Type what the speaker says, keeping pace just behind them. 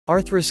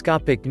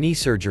Arthroscopic knee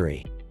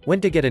surgery. When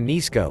to get a knee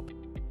scope.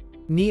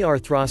 Knee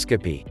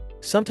arthroscopy,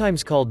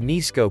 sometimes called knee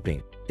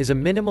scoping, is a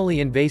minimally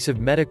invasive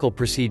medical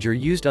procedure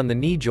used on the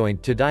knee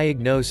joint to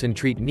diagnose and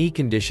treat knee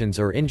conditions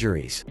or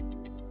injuries.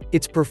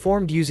 It's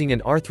performed using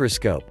an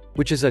arthroscope,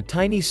 which is a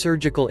tiny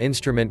surgical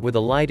instrument with a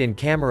light and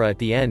camera at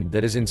the end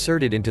that is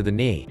inserted into the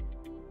knee.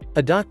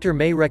 A doctor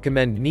may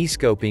recommend knee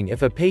scoping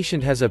if a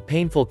patient has a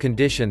painful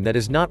condition that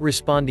is not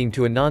responding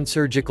to a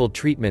non-surgical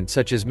treatment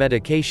such as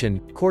medication,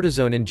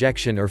 cortisone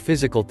injection or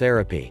physical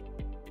therapy.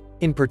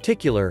 In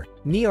particular,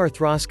 knee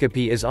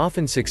arthroscopy is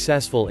often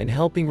successful in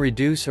helping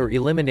reduce or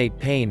eliminate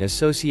pain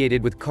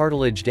associated with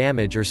cartilage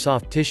damage or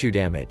soft tissue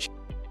damage.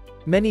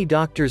 Many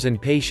doctors and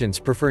patients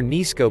prefer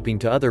knee scoping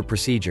to other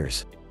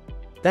procedures.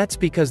 That's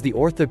because the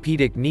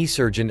orthopedic knee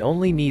surgeon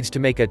only needs to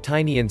make a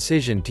tiny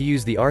incision to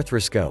use the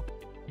arthroscope.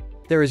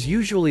 There is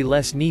usually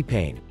less knee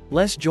pain,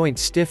 less joint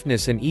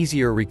stiffness and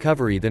easier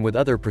recovery than with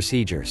other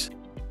procedures.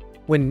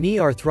 When knee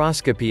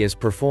arthroscopy is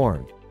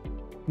performed.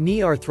 Knee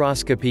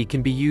arthroscopy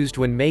can be used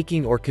when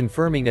making or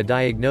confirming a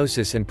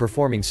diagnosis and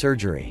performing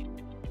surgery.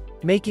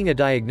 Making a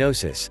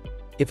diagnosis.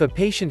 If a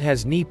patient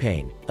has knee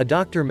pain, a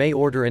doctor may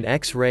order an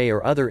X-ray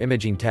or other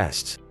imaging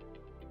tests.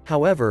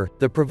 However,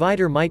 the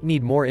provider might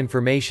need more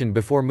information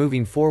before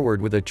moving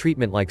forward with a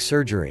treatment like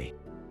surgery.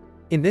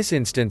 In this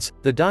instance,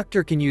 the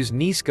doctor can use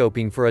knee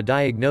scoping for a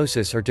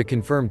diagnosis or to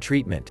confirm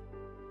treatment.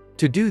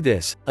 To do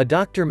this, a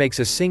doctor makes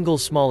a single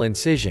small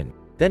incision,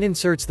 then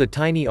inserts the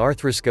tiny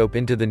arthroscope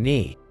into the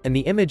knee, and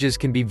the images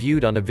can be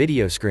viewed on a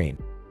video screen.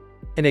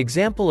 An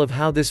example of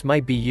how this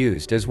might be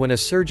used is when a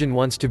surgeon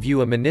wants to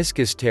view a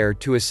meniscus tear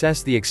to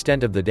assess the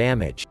extent of the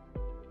damage.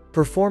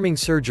 Performing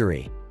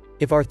surgery.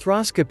 If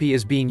arthroscopy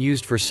is being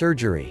used for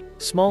surgery,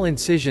 small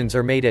incisions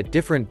are made at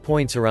different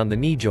points around the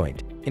knee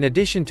joint, in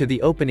addition to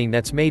the opening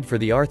that's made for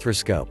the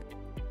arthroscope.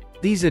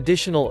 These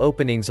additional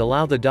openings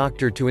allow the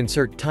doctor to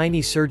insert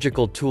tiny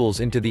surgical tools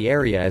into the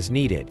area as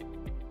needed.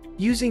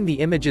 Using the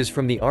images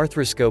from the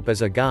arthroscope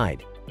as a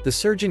guide, the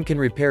surgeon can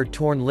repair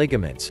torn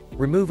ligaments,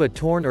 remove a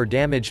torn or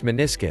damaged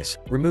meniscus,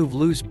 remove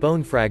loose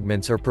bone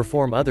fragments or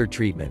perform other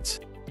treatments.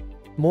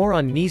 More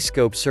on knee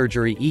scope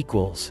surgery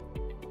equals.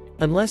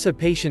 Unless a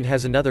patient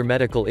has another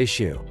medical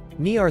issue,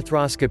 knee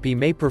arthroscopy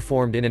may be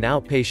performed in an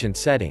outpatient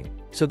setting,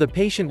 so the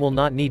patient will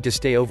not need to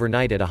stay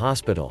overnight at a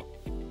hospital.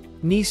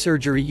 Knee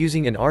surgery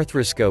using an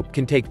arthroscope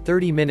can take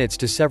 30 minutes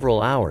to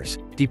several hours,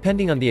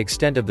 depending on the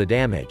extent of the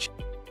damage.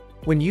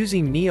 When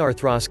using knee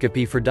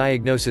arthroscopy for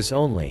diagnosis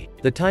only,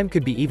 the time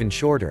could be even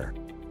shorter.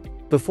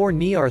 Before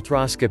knee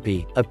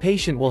arthroscopy, a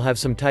patient will have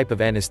some type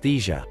of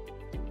anesthesia.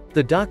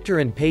 The doctor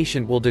and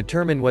patient will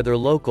determine whether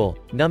local,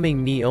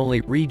 numbing knee only,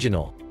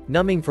 regional,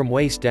 numbing from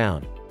waist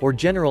down, or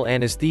general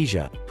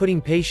anesthesia,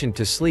 putting patient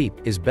to sleep,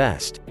 is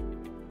best.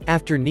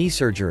 After knee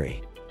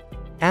surgery.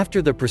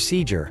 After the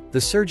procedure,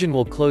 the surgeon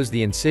will close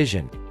the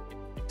incision.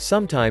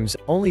 Sometimes,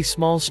 only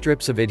small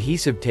strips of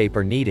adhesive tape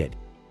are needed.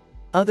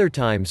 Other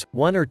times,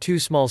 1 or 2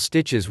 small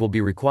stitches will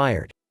be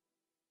required.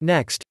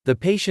 Next, the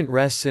patient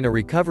rests in a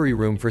recovery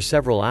room for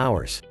several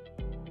hours.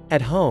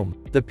 At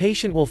home, the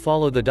patient will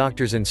follow the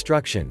doctor's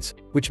instructions,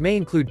 which may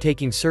include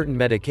taking certain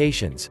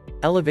medications,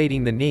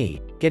 elevating the knee,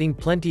 getting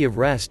plenty of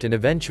rest and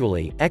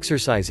eventually,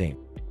 exercising.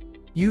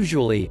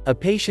 Usually, a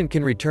patient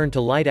can return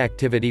to light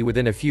activity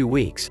within a few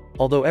weeks,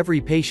 although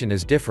every patient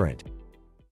is different.